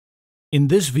In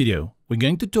this video, we're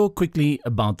going to talk quickly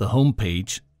about the home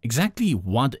page, exactly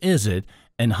what is it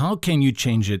and how can you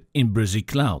change it in Brizy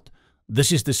Cloud.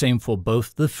 This is the same for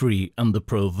both the free and the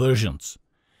pro versions.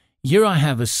 Here I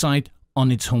have a site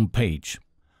on its home page.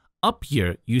 Up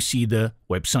here you see the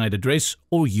website address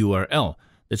or URL.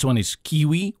 This one is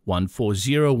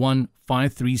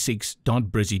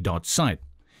kiwi1401536.brizy.site.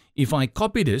 If I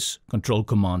copy this,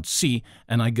 Control-Command-C,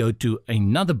 and I go to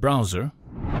another browser,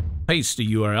 paste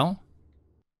the URL,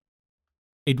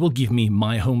 it will give me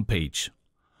my home page.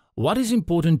 What is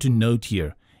important to note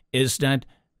here is that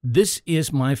this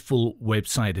is my full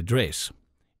website address.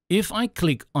 If I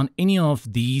click on any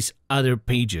of these other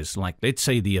pages, like let's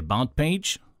say the About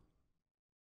page,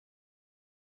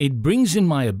 it brings in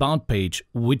my About page,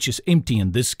 which is empty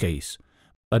in this case.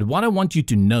 But what I want you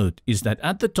to note is that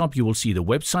at the top you will see the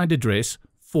website address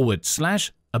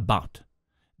 /about.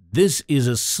 This is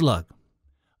a slug.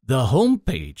 The home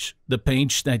page, the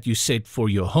page that you set for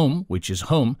your home, which is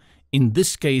home, in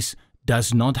this case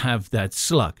does not have that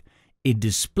slug. It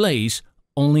displays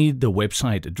only the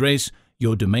website address,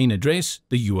 your domain address,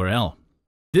 the URL.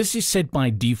 This is set by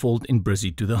default in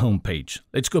Brizy to the home page.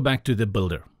 Let's go back to the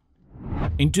builder.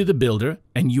 Into the builder,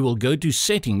 and you will go to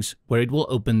settings where it will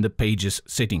open the page's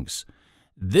settings.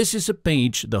 This is a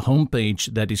page, the home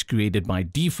page, that is created by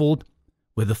default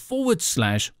with a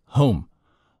 /home.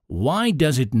 Why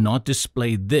does it not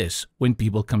display this when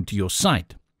people come to your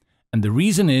site? And the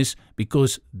reason is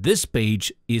because this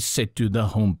page is set to the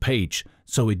home page,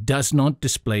 so it does not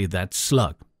display that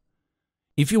slug.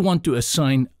 If you want to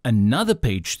assign another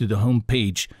page to the home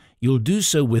page, you'll do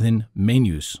so within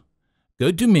menus.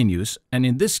 Go to menus, and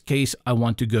in this case I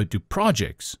want to go to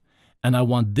projects, and I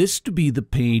want this to be the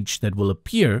page that will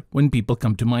appear when people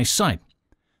come to my site.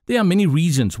 There are many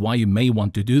reasons why you may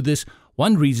want to do this.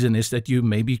 One reason is that you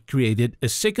maybe created a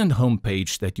second home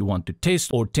page that you want to test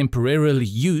or temporarily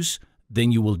use,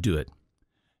 then you will do it.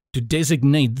 To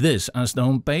designate this as the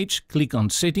home page, click on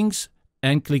settings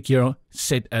and click here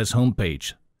set as home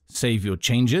page. Save your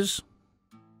changes.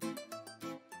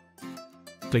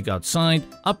 Click outside,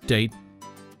 update,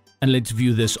 and let's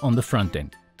view this on the front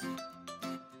end.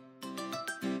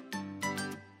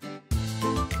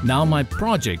 Now my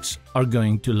projects are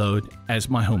going to load as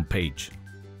my home page.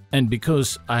 And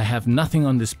because I have nothing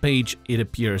on this page, it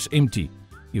appears empty.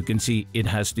 You can see it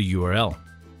has the URL.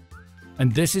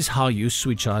 And this is how you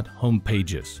switch out home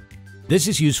pages. This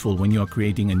is useful when you are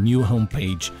creating a new home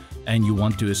page and you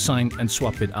want to assign and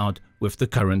swap it out with the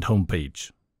current home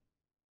page.